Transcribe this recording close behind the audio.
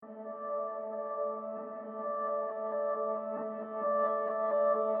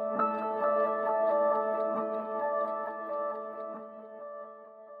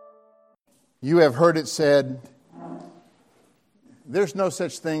You have heard it said, there's no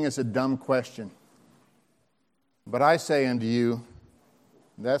such thing as a dumb question. But I say unto you,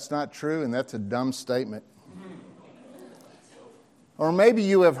 that's not true, and that's a dumb statement. Or maybe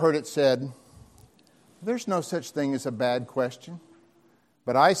you have heard it said, there's no such thing as a bad question.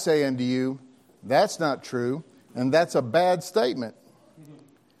 But I say unto you, that's not true, and that's a bad statement.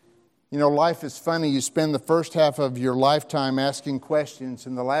 You know, life is funny. You spend the first half of your lifetime asking questions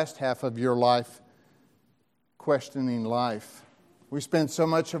and the last half of your life questioning life. We spend so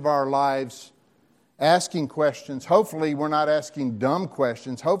much of our lives asking questions. Hopefully we're not asking dumb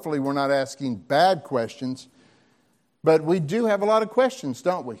questions. Hopefully we're not asking bad questions. But we do have a lot of questions,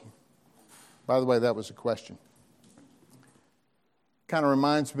 don't we? By the way, that was a question. Kind of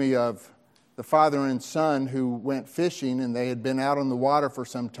reminds me of the father and son who went fishing, and they had been out on the water for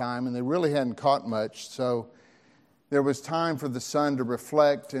some time, and they really hadn't caught much. So there was time for the son to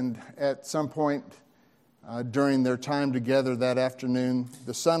reflect, and at some point during their time together that afternoon,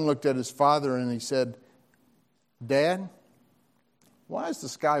 the son looked at his father and he said, "Dad, why is the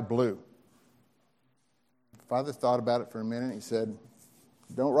sky blue?" The father thought about it for a minute. He said,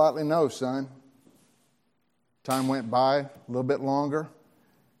 "Don't rightly know, son." Time went by, a little bit longer.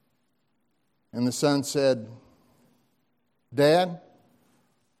 And the son said, "Dad,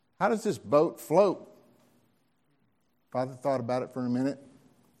 how does this boat float?" Father thought about it for a minute,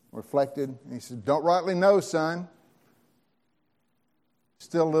 reflected, and he said, "Don't rightly know, son."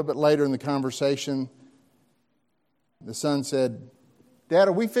 Still a little bit later in the conversation, the son said, "Dad,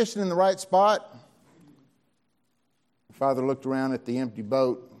 are we fishing in the right spot?" The father looked around at the empty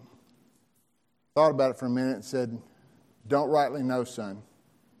boat, thought about it for a minute, and said, "Don't rightly know, son."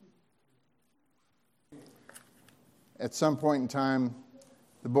 At some point in time,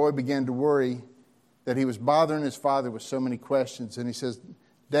 the boy began to worry that he was bothering his father with so many questions. And he says,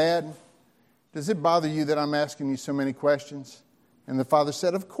 "Dad, does it bother you that I'm asking you so many questions?" And the father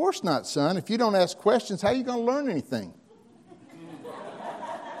said, "Of course not, son. If you don't ask questions, how are you going to learn anything?"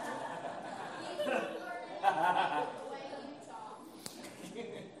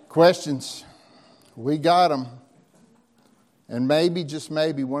 Questions. We got them. And maybe, just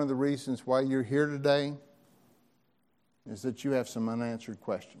maybe, one of the reasons why you're here today is that you have some unanswered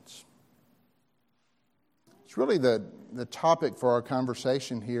questions. It's really the topic for our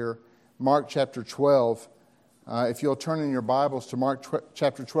conversation here, Mark chapter 12. If you'll turn in your Bibles to Mark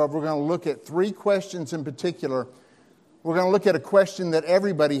chapter 12, we're going to look at three questions in particular. We're going to look at a question that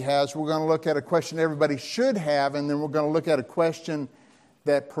everybody has. We're going to look at a question everybody should have. And then we're going to look at a question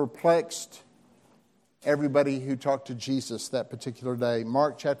that perplexed everybody who talked to Jesus that particular day.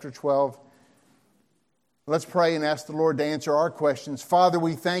 Mark chapter 12. Let's pray and ask the Lord to answer our questions. Father,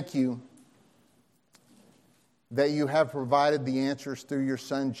 we thank you that you have provided the answers through your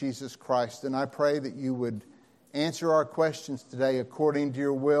Son, Jesus Christ. And I pray that you would answer our questions today according to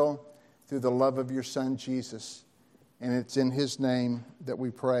your will through the love of your Son, Jesus. And it's in his name that we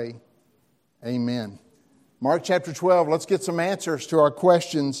pray. Amen. Mark chapter 12, let's get some answers to our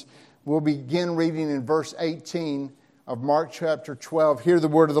questions. We'll begin reading in verse 18 of Mark chapter 12. Hear the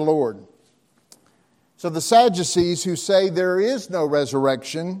word of the Lord. So the Sadducees, who say there is no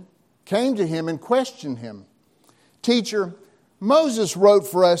resurrection, came to him and questioned him. "Teacher, Moses wrote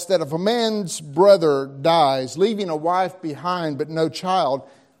for us that if a man's brother dies, leaving a wife behind but no child,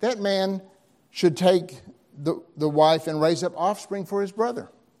 that man should take the wife and raise up offspring for his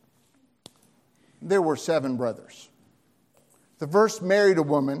brother. There were 7 brothers. The first married a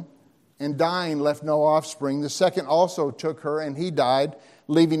woman, and dying left no offspring. The second also took her, and he died,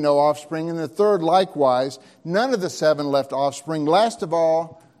 leaving no offspring. And the third likewise. None of the 7 left offspring. Last of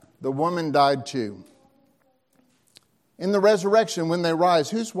all, the woman died too. In the resurrection, when they rise,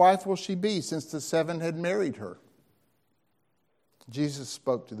 whose wife will she be, since the 7 had married her?" Jesus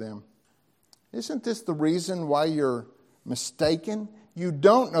spoke to them. "Isn't this the reason why you're mistaken? You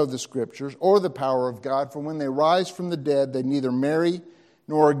don't know the Scriptures or the power of God, for when they rise from the dead, they neither marry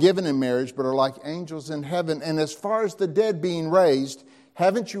nor are given in marriage, but are like angels in heaven. And as far as the dead being raised,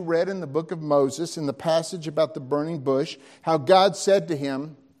 haven't you read in the book of Moses, in the passage about the burning bush, how God said to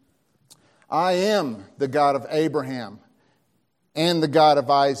him, 'I am the God of Abraham and the God of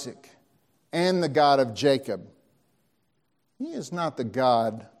Isaac and the God of Jacob.' He is not the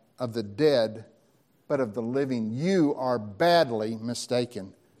God of the dead, but of the living. You are badly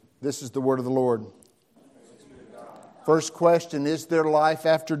mistaken." This is the word of the Lord. First question, is there life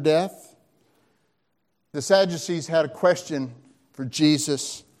after death? The Sadducees had a question for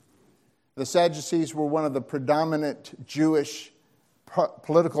Jesus. The Sadducees were one of the predominant Jewish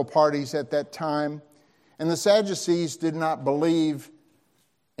political parties at that time. And the Sadducees did not believe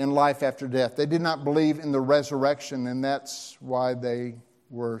in life after death. They did not believe in the resurrection, and that's why they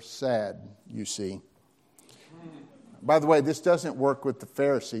were sad, you see. By the way, this doesn't work with the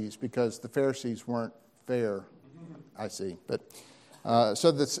Pharisees because the Pharisees weren't fair, I see. But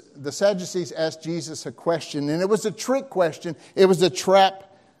so the Sadducees asked Jesus a question, and it was a trick question. It was a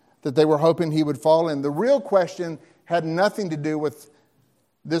trap that they were hoping he would fall in. The real question had nothing to do with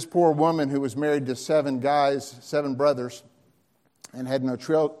this poor woman who was married to 7 brothers, and had no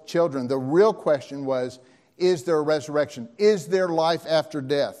children. The real question was, is there a resurrection? Is there life after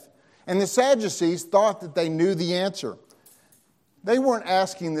death? And the Sadducees thought that they knew the answer. They weren't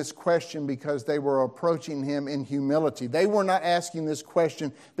asking this question because they were approaching him in humility. They were not asking this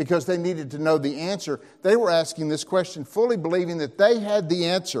question because they needed to know the answer. They were asking this question fully believing that they had the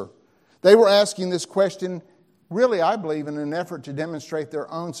answer. They were asking this question, really, I believe, in an effort to demonstrate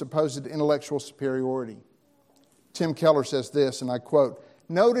their own supposed intellectual superiority. Tim Keller says this, and I quote,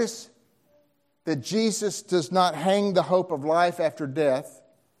 "Notice that Jesus does not hang the hope of life after death,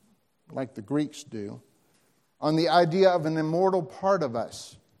 like the Greeks do, on the idea of an immortal part of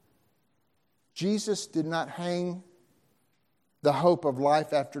us. Jesus did not hang the hope of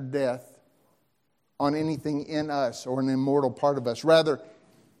life after death on anything in us or an immortal part of us. Rather,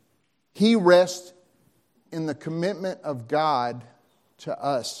 he rests in the commitment of God to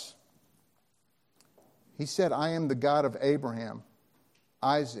us. He said, I am the God of Abraham,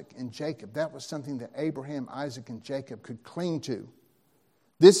 Isaac, and Jacob. That was something that Abraham, Isaac, and Jacob could cling to.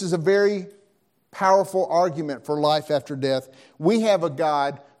 This is a very powerful argument for life after death. We have a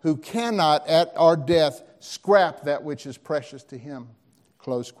God who cannot, at our death, scrap that which is precious to him.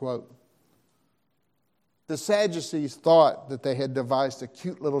 Close quote. The Sadducees thought that they had devised a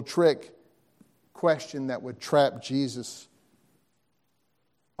cute little trick question that would trap Jesus.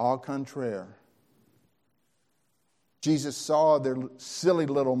 Au contraire. Jesus saw their silly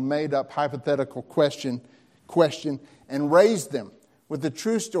little made-up hypothetical question and raised them with the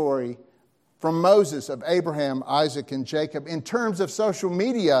true story from Moses of Abraham, Isaac, and Jacob. In terms of social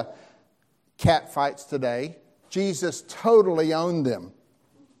media catfights today, Jesus totally owned them.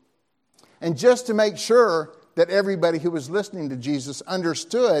 And just to make sure that everybody who was listening to Jesus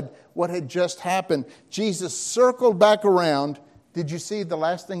understood what had just happened, Jesus circled back around. Did you see the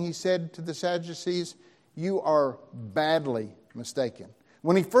last thing he said to the Sadducees? You are badly mistaken.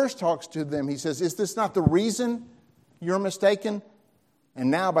 When he first talks to them, he says, is this not the reason you're mistaken? And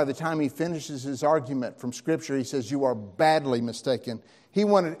now by the time he finishes his argument from Scripture, he says, you are badly mistaken. He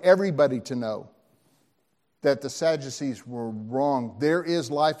wanted everybody to know that the Sadducees were wrong. There is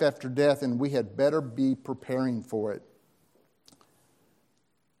life after death, and we had better be preparing for it.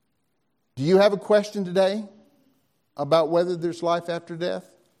 Do you have a question today about whether there's life after death?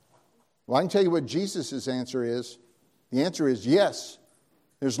 Well, I can tell you what Jesus' answer is. The answer is yes,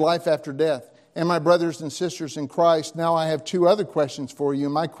 there's life after death. And my brothers and sisters in Christ, now I have 2 other questions for you.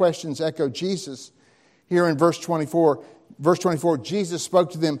 My questions echo Jesus. Here in verse 24, Jesus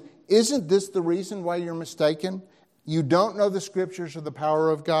spoke to them, isn't this the reason why you're mistaken? You don't know the Scriptures or the power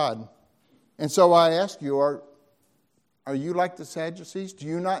of God. And so I ask you, are you like the Sadducees? Do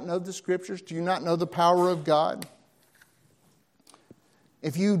you not know the Scriptures? Do you not know the power of God?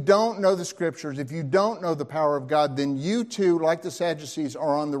 If you don't know the Scriptures, if you don't know the power of God, then you too, like the Sadducees,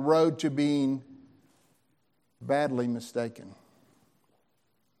 are on the road to being badly mistaken.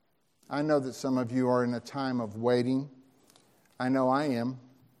 I know that some of you are in a time of waiting. I know I am.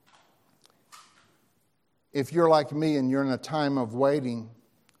 If you're like me and you're in a time of waiting,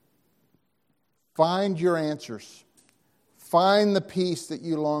 find your answers. Find the peace that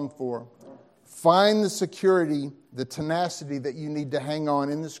you long for. Find the security, the tenacity that you need to hang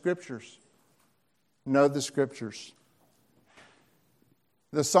on in the Scriptures. Know the Scriptures.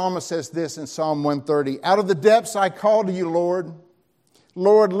 The psalmist says this in Psalm 130, out of the depths I call to you, Lord.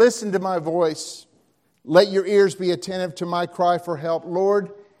 Lord, listen to my voice. Let your ears be attentive to my cry for help.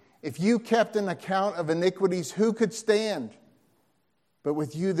 Lord, if you kept an account of iniquities, who could stand? But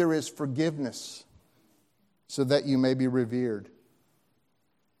with you there is forgiveness, so that you may be revered.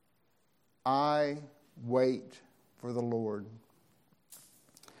 I wait for the Lord.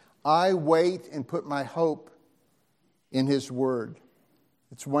 I wait and put my hope in His Word.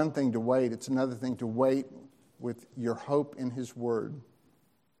 It's one thing to wait. It's another thing to wait with your hope in His Word.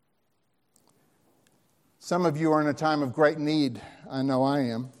 Some of you are in a time of great need. I know I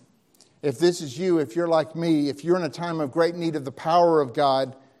am. If this is you, if you're like me, if you're in a time of great need of the power of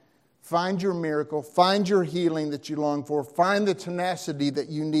God, find your miracle, find your healing that you long for, find the tenacity that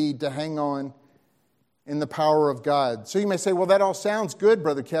you need to hang on in the power of God. So you may say, well, that all sounds good,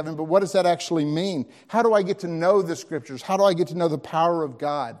 Brother Kevin, but what does that actually mean? How do I get to know the Scriptures? How do I get to know the power of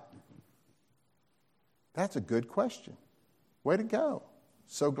God? That's a good question. Way to go.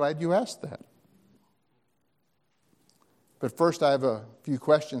 So glad you asked that. But first, I have a few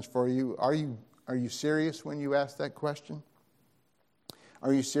questions for you. Are you serious when you ask that question?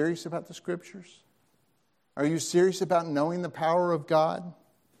 Are you serious about the Scriptures? Are you serious about knowing the power of God?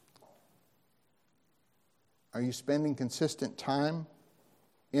 Are you spending consistent time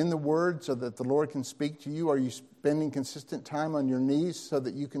in the Word so that the Lord can speak to you? Are you spending consistent time on your knees so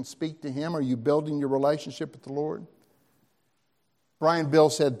that you can speak to Him? Are you building your relationship with the Lord? Brian Bill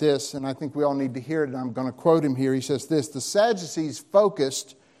said this, and I think we all need to hear it, and I'm going to quote him here. He says this: the Sadducees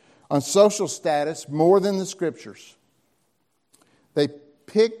focused on social status more than the Scriptures. They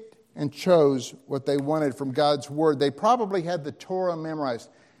picked and chose what they wanted from God's Word. They probably had the Torah memorized.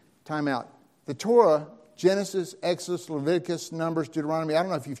 Time out. The Torah, Genesis, Exodus, Leviticus, Numbers, Deuteronomy. I don't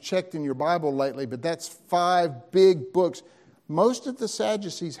know if you've checked in your Bible lately, but that's 5 big books. Most of the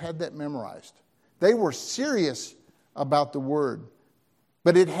Sadducees had that memorized. They were serious about the Word,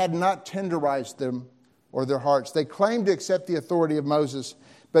 but it had not tenderized them or their hearts. They claimed to accept the authority of Moses,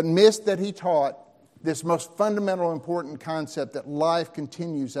 but missed that he taught this most fundamental, important concept that life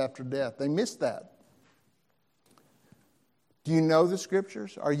continues after death. They missed that. Do you know the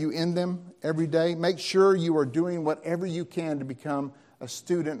Scriptures? Are you in them every day? Make sure you are doing whatever you can to become a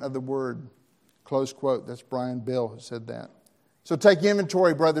student of the Word. Close quote. That's Brian Bill who said that. So take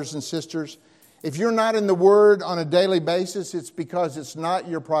inventory, brothers and sisters. If you're not in the Word on a daily basis, it's because it's not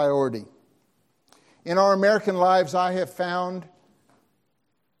your priority. In our American lives, I have found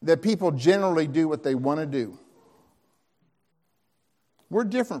that people generally do what they want to do. We're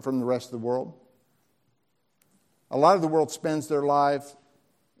different from the rest of the world. A lot of the world spends their life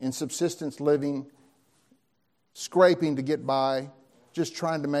in subsistence living, scraping to get by, just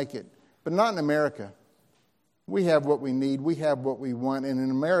trying to make it. But not in America. We have what we need. We have what we want. And in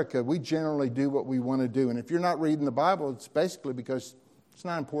America, we generally do what we want to do. And if you're not reading the Bible, it's basically because it's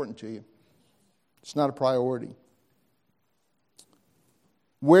not important to you. It's not a priority.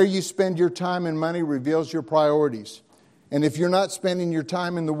 Where you spend your time and money reveals your priorities. And if you're not spending your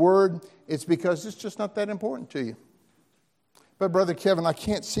time in the Word, it's because it's just not that important to you. But Brother Kevin, I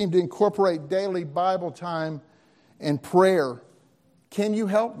can't seem to incorporate daily Bible time and prayer. Can you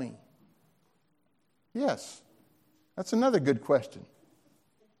help me? Yes. That's another good question.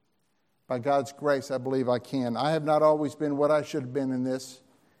 By God's grace, I believe I can. I have not always been what I should have been in this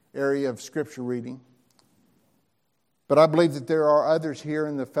area of Scripture reading. But I believe that there are others here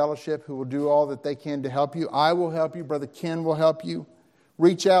in the fellowship who will do all that they can to help you. I will help you. Brother Ken will help you.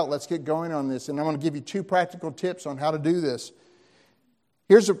 Reach out. Let's get going on this. And I'm going to give you 2 practical tips on how to do this.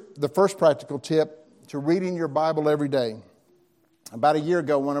 Here's the first practical tip to reading your Bible every day. About a year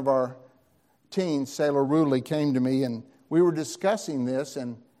ago, one of our teens, Sailor Ruley, came to me, and we were discussing this,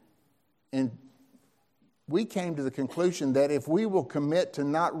 and we came to the conclusion that if we will commit to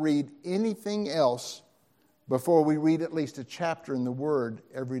not read anything else before we read at least a chapter in the Word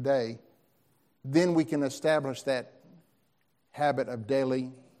every day, then we can establish that habit of daily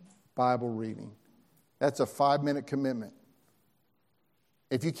Bible reading. That's a 5-minute commitment.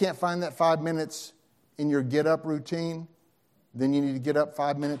 If you can't find that 5 minutes in your get-up routine, then you need to get up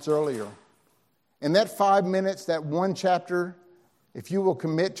 5 minutes earlier. And that 5 minutes, that 1 chapter, if you will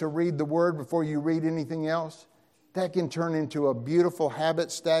commit to read the Word before you read anything else, that can turn into a beautiful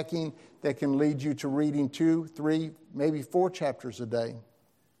habit stacking that can lead you to reading 2, 3, maybe 4 chapters a day.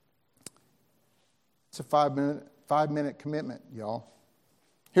 It's a 5-minute commitment, y'all.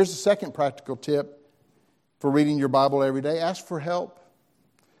 Here's the second practical tip for reading your Bible every day. Ask for help.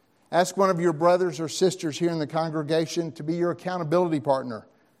 Ask one of your brothers or sisters here in the congregation to be your accountability partner.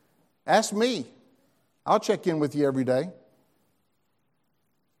 Ask me. I'll check in with you every day.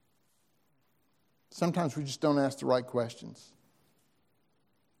 Sometimes we just don't ask the right questions.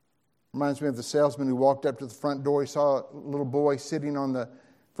 Reminds me of the salesman who walked up to the front door. He saw a little boy sitting on the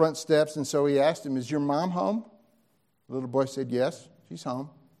front steps, and so he asked him, "Is your mom home?" The little boy said, "Yes, she's home."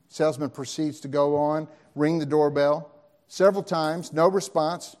 The salesman proceeds to go on, ring the doorbell several times, no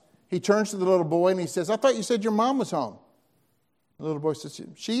response. He turns to the little boy and he says, "I thought you said your mom was home." The little boy says,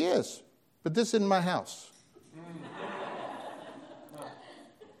 "She is, but this isn't my house."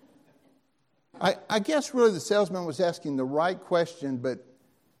 I guess really the salesman was asking the right question, but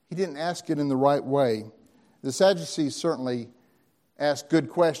he didn't ask it in the right way. The Sadducees certainly asked good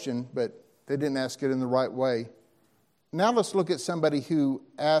question, but they didn't ask it in the right way. Now let's look at somebody who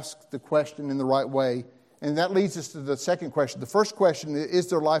asked the question in the right way, and that leads us to the second question. The first question is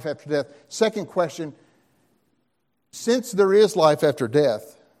there life after death? Second question, Since there is life after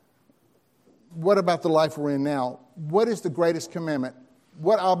death, what about the life we're in now? What is the greatest commandment?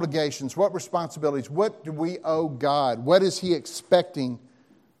 What obligations, what responsibilities, what do we owe God? What is He expecting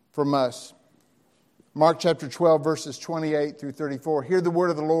from us? Mark chapter 12, verses 28 through 34. Hear the word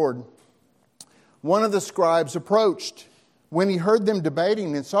of the Lord. One of the scribes approached. When he heard them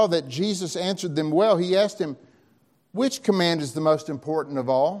debating and saw that Jesus answered them well, he asked him, "Which command is the most important of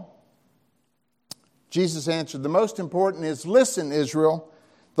all?" Jesus answered, "The most important is, listen, Israel,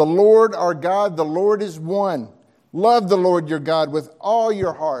 the Lord our God, the Lord is one. Love the Lord your God with all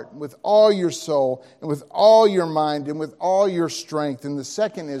your heart, with all your soul, and with all your mind, and with all your strength. And the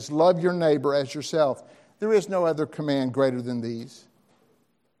second is, love your neighbor as yourself. There is no other command greater than these."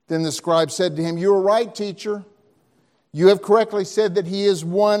 Then the scribe said to him, "You are right, teacher. You have correctly said that He is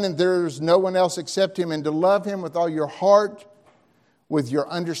one and there is no one else except Him, and to love Him with all your heart, with your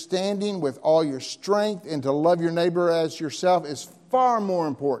understanding, with all your strength, and to love your neighbor as yourself is far more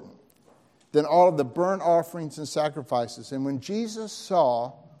important than all of the burnt offerings and sacrifices." And when Jesus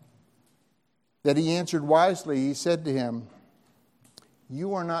saw that he answered wisely, He said to him,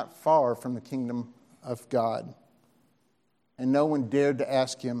 "You are not far from the kingdom of God." And no one dared to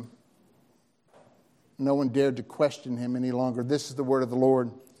ask him, no one dared to question him any longer. This is the word of the Lord.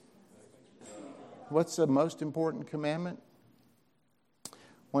 What's the most important commandment?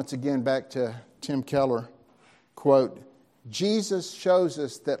 Once again, back to Tim Keller. Quote, Jesus shows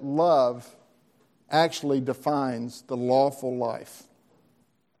us that love actually defines the lawful life.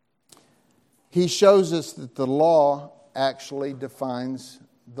 He shows us that the law actually defines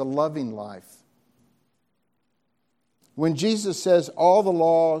the loving life. When Jesus says all the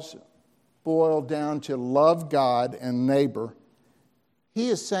laws boil down to love God and neighbor, He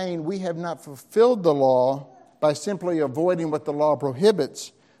is saying we have not fulfilled the law by simply avoiding what the law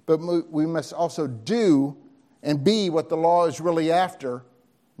prohibits, but we must also do and be what the law is really after,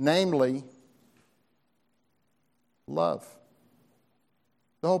 namely, love.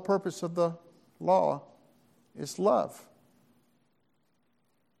 The whole purpose of the law is love.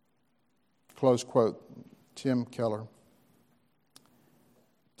 Close quote, Tim Keller.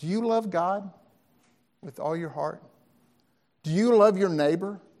 Do you love God with all your heart? Do you love your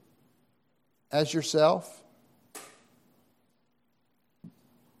neighbor as yourself?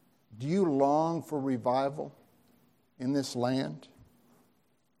 Do you long for revival in this land?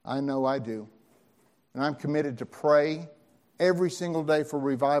 I know I do. And I'm committed to pray every single day for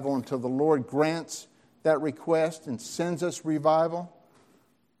revival until the Lord grants that request and sends us revival,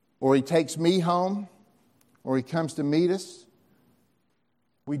 or He takes me home, or He comes to meet us.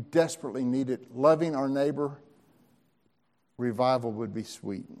 We desperately need it. Loving our neighbor, revival would be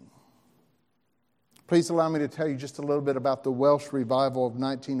sweet. Please allow me to tell you just a little bit about the Welsh revival of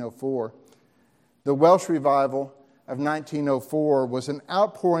 1904. The Welsh revival of 1904 was an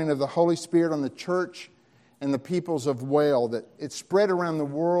outpouring of the Holy Spirit on the church and the peoples of Wales. That it spread around the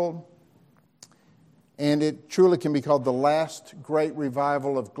world, and it truly can be called the last great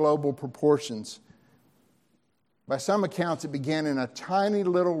revival of global proportions. By some accounts, it began in a tiny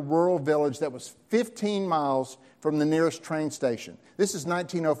little rural village that was 15 miles from the nearest train station. This is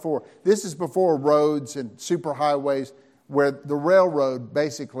 1904. This is before roads and superhighways, where the railroad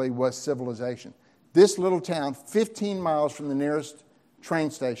basically was civilization. This little town, 15 miles from the nearest train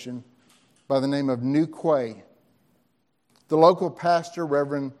station, by the name of New Quay. The local pastor,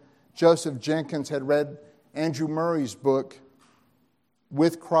 Reverend Joseph Jenkins, had read Andrew Murray's book,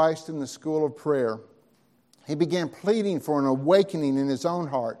 With Christ in the School of Prayer. He began pleading for an awakening in his own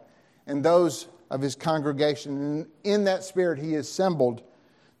heart and those of his congregation. And in that spirit, he assembled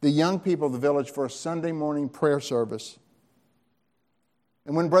the young people of the village for a Sunday morning prayer service.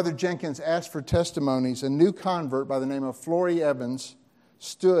 And when Brother Jenkins asked for testimonies, a new convert by the name of Florrie Evans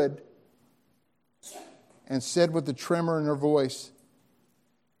stood and said with a tremor in her voice,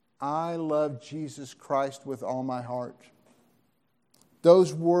 "I love Jesus Christ with all my heart."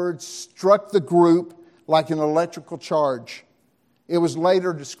 Those words struck the group like an electrical charge. It was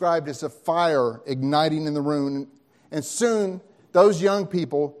later described as a fire igniting in the room. And soon, those young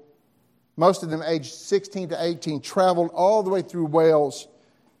people, most of them aged 16 to 18, traveled all the way through Wales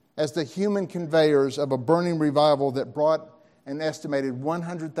as the human conveyors of a burning revival that brought an estimated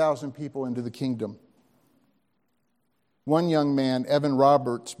 100,000 people into the kingdom. One young man, Evan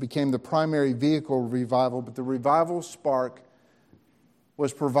Roberts, became the primary vehicle of revival, but the revival spark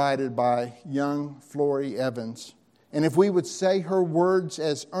was provided by young Florrie Evans. And if we would say her words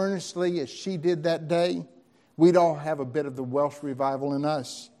as earnestly as she did that day, we'd all have a bit of the Welsh revival in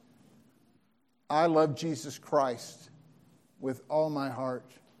us. I love Jesus Christ with all my heart.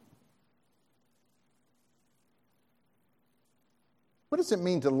 What does it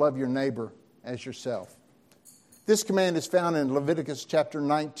mean to love your neighbor as yourself? This command is found in Leviticus chapter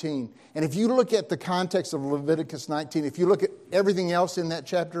 19. And if you look at the context of Leviticus 19, if you look at everything else in that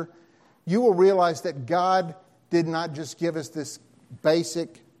chapter, you will realize that God did not just give us this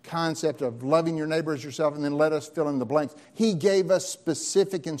basic concept of loving your neighbor as yourself and then let us fill in the blanks. He gave us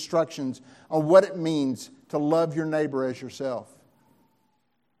specific instructions on what it means to love your neighbor as yourself.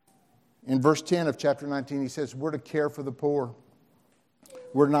 In verse 10 of chapter 19, he says, we're to care for the poor.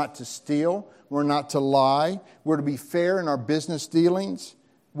 We're not to steal. We're not to lie. We're to be fair in our business dealings.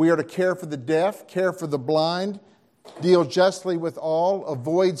 We are to care for the deaf, care for the blind, deal justly with all,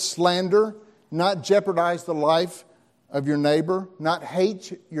 avoid slander, not jeopardize the life of your neighbor, not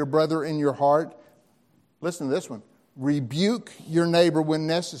hate your brother in your heart. Listen to this one. Rebuke your neighbor when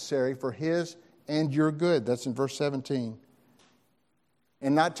necessary for his and your good. That's in verse 17.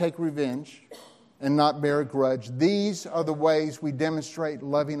 And not take revenge and not bear a grudge. These are the ways we demonstrate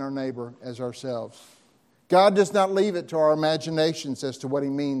loving our neighbor as ourselves. God does not leave it to our imaginations as to what He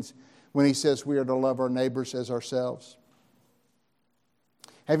means when He says we are to love our neighbors as ourselves.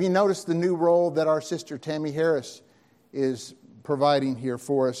 Have you noticed the new role that our sister Tammy Harris is providing here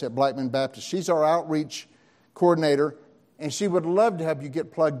for us at Blackman Baptist? She's our outreach coordinator, and she would love to have you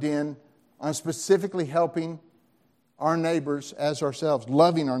get plugged in on specifically helping our neighbors as ourselves,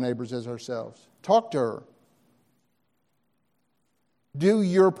 loving our neighbors as ourselves. Talk to her. Do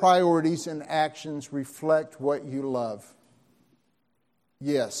your priorities and actions reflect what you love?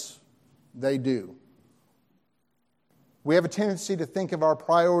 Yes, they do. We have a tendency to think of our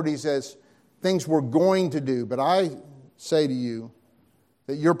priorities as things we're going to do, but I say to you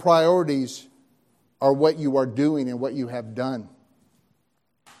that your priorities are what you are doing and what you have done.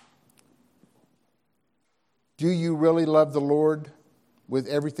 Do you really love the Lord with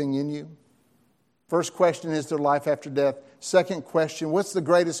everything in you? First question, is there life after death? Second question, what's the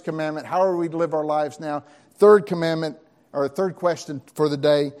greatest commandment? How are we to live our lives now? Third commandment, or third question for the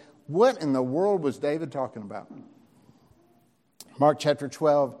day, what in the world was David talking about? Mark chapter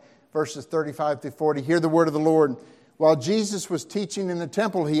 12, verses 35 through 40. Hear the word of the Lord. While Jesus was teaching in the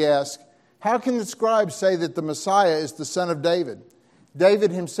temple, he asked, how can the scribes say that the Messiah is the son of David?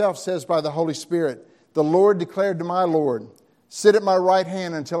 David himself says by the Holy Spirit, the Lord declared to my Lord, sit at my right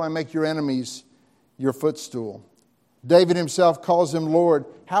hand until I make your enemies your footstool. David himself calls him Lord.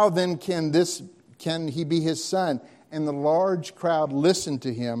 How then can he be his son? And the large crowd listened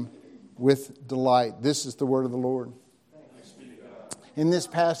to him with delight. This is the word of the Lord. In this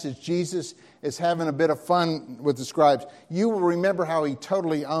passage, Jesus is having a bit of fun with the scribes. You will remember how he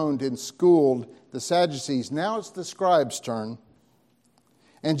totally owned and schooled the Sadducees. Now it's the scribes' turn.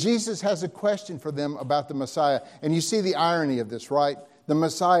 And Jesus has a question for them about the Messiah. And you see the irony of this, right? The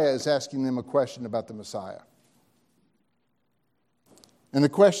Messiah is asking them a question about the Messiah. And the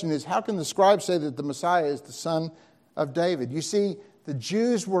question is, how can the scribes say that the Messiah is the son of David? You see, the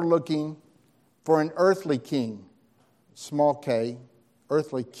Jews were looking for an earthly king, small k,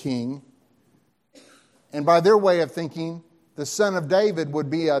 earthly king. And by their way of thinking, the son of David would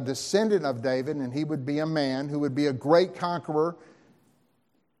be a descendant of David, and he would be a man who would be a great conqueror.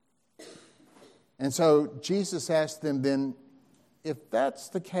 And so Jesus asked them then, if that's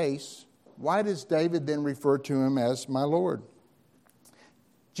the case, why does David then refer to him as my Lord?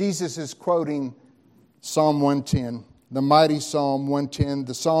 Jesus is quoting Psalm 110, the mighty Psalm 110,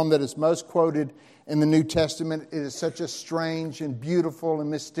 the psalm that is most quoted in the New Testament. It is such a strange and beautiful and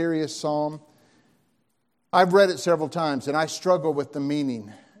mysterious psalm. I've read it several times and I struggle with the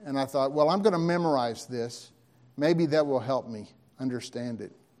meaning. And I thought, well, I'm going to memorize this. Maybe that will help me understand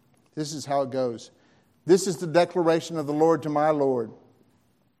it. This is how it goes. This is the declaration of the Lord to my Lord.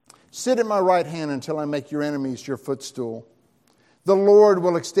 Sit at my right hand until I make your enemies your footstool. The Lord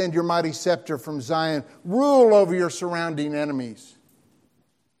will extend your mighty scepter from Zion. Rule over your surrounding enemies.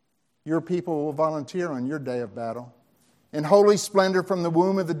 Your people will volunteer on your day of battle. In holy splendor from the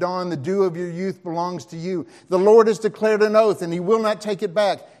womb of the dawn, the dew of your youth belongs to you. The Lord has declared an oath, and He will not take it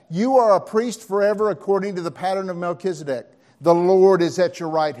back. You are a priest forever according to the pattern of Melchizedek. The Lord is at your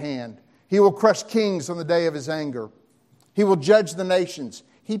right hand. He will crush kings on the day of His anger. He will judge the nations,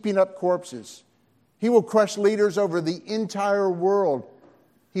 heaping up corpses. He will crush leaders over the entire world.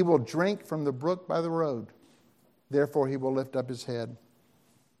 He will drink from the brook by the road. Therefore, He will lift up His head.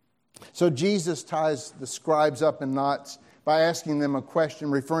 So Jesus ties the scribes up in knots by asking them a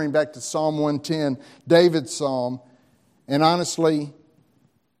question, referring back to Psalm 110, David's psalm. And honestly,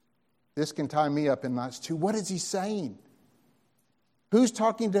 this can tie me up in knots too. What is he saying? Who's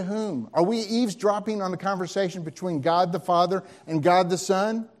talking to whom? Are we eavesdropping on the conversation between God the Father and God the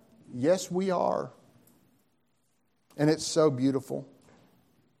Son? Yes, we are. And it's so beautiful.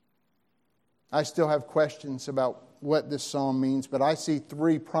 I still have questions about what this psalm means, but I see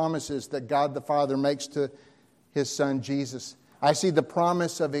three promises that God the Father makes to His Son Jesus. I see the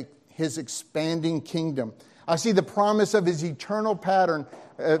promise of His expanding kingdom. I see the promise of His eternal pattern,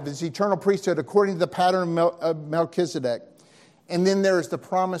 of His eternal priesthood according to the pattern of Melchizedek. And then there is the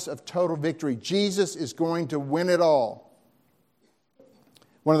promise of total victory. Jesus is going to win it all.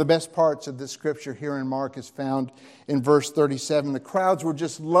 One of the best parts of this scripture here in Mark is found in verse 37. The crowds were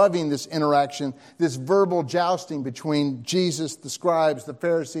just loving this interaction, this verbal jousting between Jesus, the scribes, the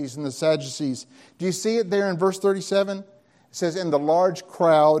Pharisees, and the Sadducees. Do you see it there in verse 37? It says, and the large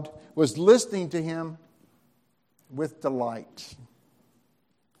crowd was listening to Him with delight.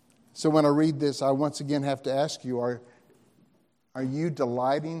 So when I read this, I once again have to ask you, are you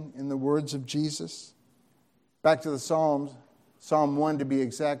delighting in the words of Jesus? Back to the Psalms. Psalm 1 to be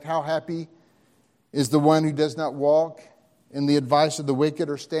exact. How happy is the one who does not walk in the advice of the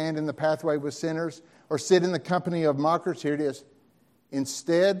wicked, or stand in the pathway with sinners, or sit in the company of mockers. Here it is.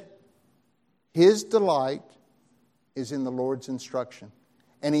 Instead, his delight is in the Lord's instruction,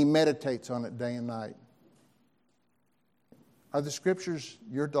 and he meditates on it day and night. Are the Scriptures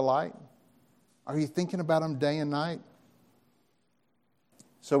your delight? Are you thinking about them day and night?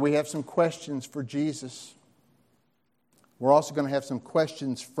 So we have some questions for Jesus. We're also going to have some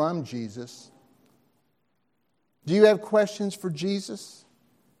questions from Jesus. Do you have questions for Jesus?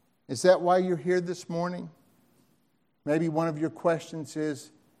 Is that why you're here this morning? Maybe one of your questions is,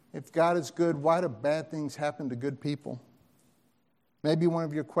 if God is good, why do bad things happen to good people? Maybe one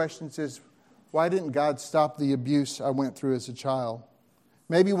of your questions is, why didn't God stop the abuse I went through as a child?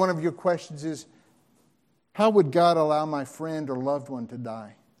 Maybe one of your questions is, how would God allow my friend or loved one to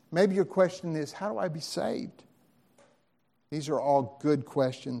die? Maybe your question is, how do I be saved? These are all good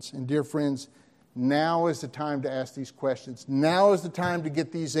questions. And dear friends, now is the time to ask these questions. Now is the time to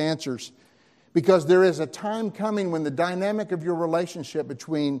get these answers. Because there is a time coming when the dynamic of your relationship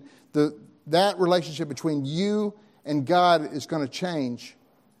between that relationship between you and God is going to change.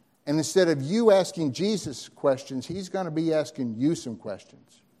 And instead of you asking Jesus questions, He's going to be asking you some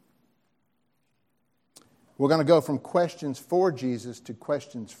questions. We're going to go from questions for Jesus to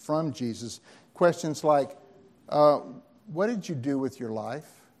questions from Jesus. Questions like, what did you do with your life?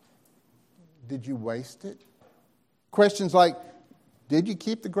 Did you waste it? Questions like, did you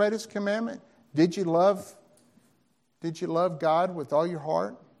keep the greatest commandment? Did you love God with all your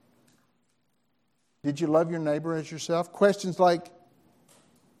heart? Did you love your neighbor as yourself? Questions like,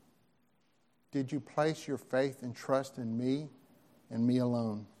 did you place your faith and trust in me and me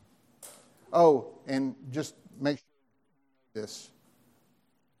alone? Oh, and just make sure you know this,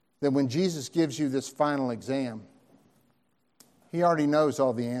 that when Jesus gives you this final exam, He already knows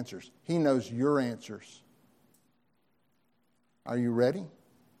all the answers. He knows your answers. Are you ready?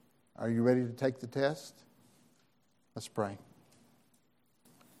 Are you ready to take the test? Let's pray.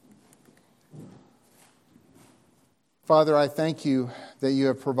 Father, I thank you that you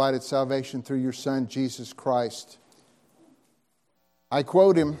have provided salvation through your Son, Jesus Christ. I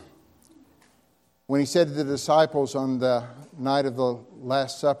quote him when he said to the disciples on the night of the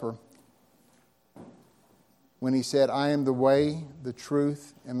Last Supper, when he said, I am the way, the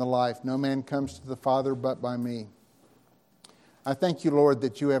truth, and the life. No man comes to the Father but by me. I thank you, Lord,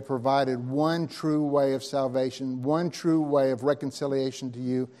 that you have provided one true way of salvation, one true way of reconciliation to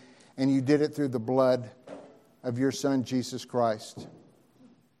you, and you did it through the blood of your Son, Jesus Christ.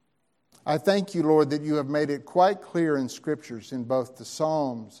 I thank you, Lord, that you have made it quite clear in Scriptures, in both the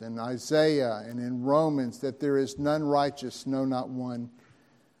Psalms and Isaiah and in Romans, that there is none righteous, no, not one.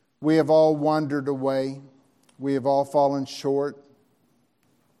 We have all wandered away. We have all fallen short.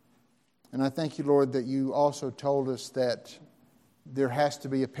 And I thank you, Lord, that you also told us that there has to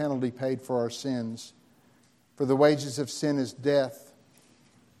be a penalty paid for our sins. For the wages of sin is death.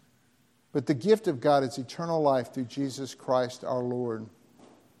 But the gift of God is eternal life through Jesus Christ our Lord.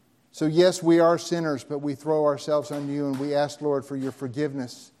 So yes, we are sinners, but we throw ourselves on you and we ask, Lord, for your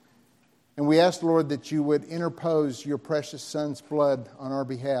forgiveness. And we ask, Lord, that you would interpose your precious Son's blood on our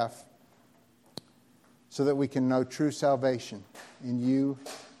behalf, so that we can know true salvation in you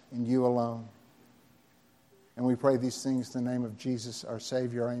and you alone. And we pray these things in the name of Jesus, our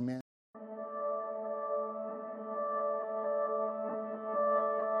Savior. Amen.